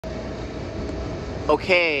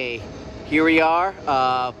Okay, here we are.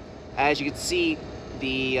 As you can see,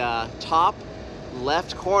 the top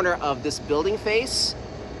left corner of this building face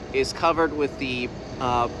is covered with the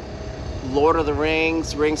Lord of the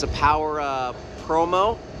Rings, Rings of Power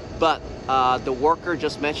promo, but the worker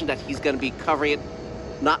just mentioned that he's going to be covering it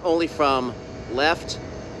not only from left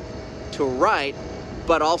to right,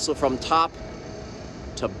 but also from top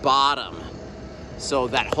to bottom. So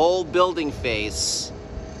that whole building face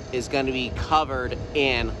is going to be covered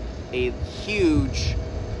in a huge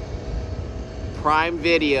Prime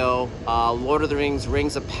Video Lord of the Rings,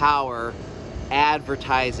 Rings of Power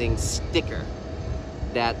advertising sticker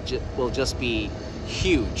that will just be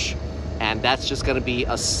huge. And that's just going to be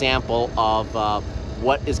a sample of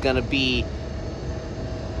what is going to be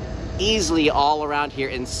easily all around here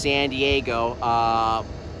in San Diego,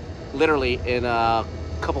 literally in a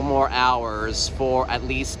couple more hours for at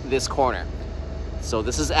least this corner. So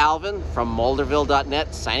this is Alvin from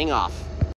Molderville.net signing off.